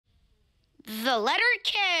The letter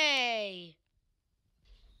K.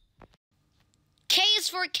 K is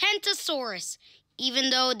for Kentosaurus. Even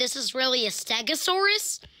though this is really a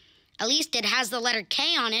Stegosaurus, at least it has the letter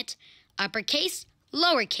K on it. Uppercase,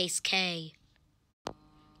 lowercase k.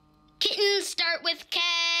 Kittens start with K.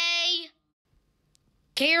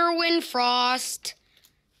 Carwin Frost.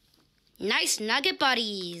 Nice nugget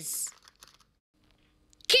buddies.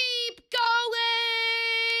 Keep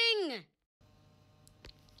going.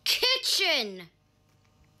 Kitchen.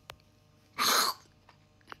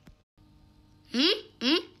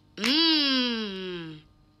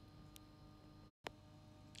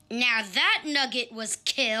 Now that nugget was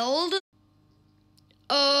killed.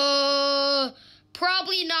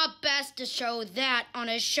 Probably not best to show that on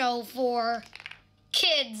a show for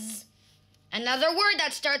kids. Another word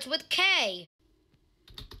that starts with K.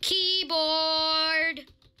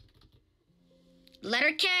 Keyboard.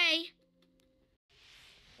 Letter K.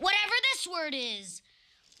 Whatever this word is.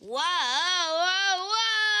 Whoa, whoa,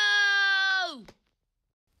 whoa!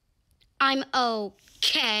 I'm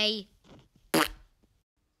okay.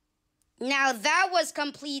 Now that was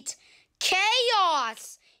complete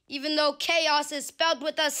chaos. Even though chaos is spelled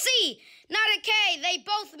with a C, not a K, they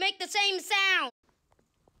both make the same sound.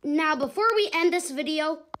 Now, before we end this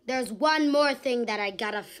video, there's one more thing that I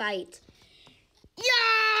gotta fight.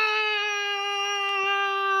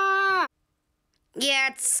 Yeah,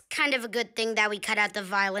 it's kind of a good thing that we cut out the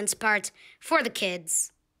violence part for the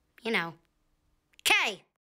kids. You know. K.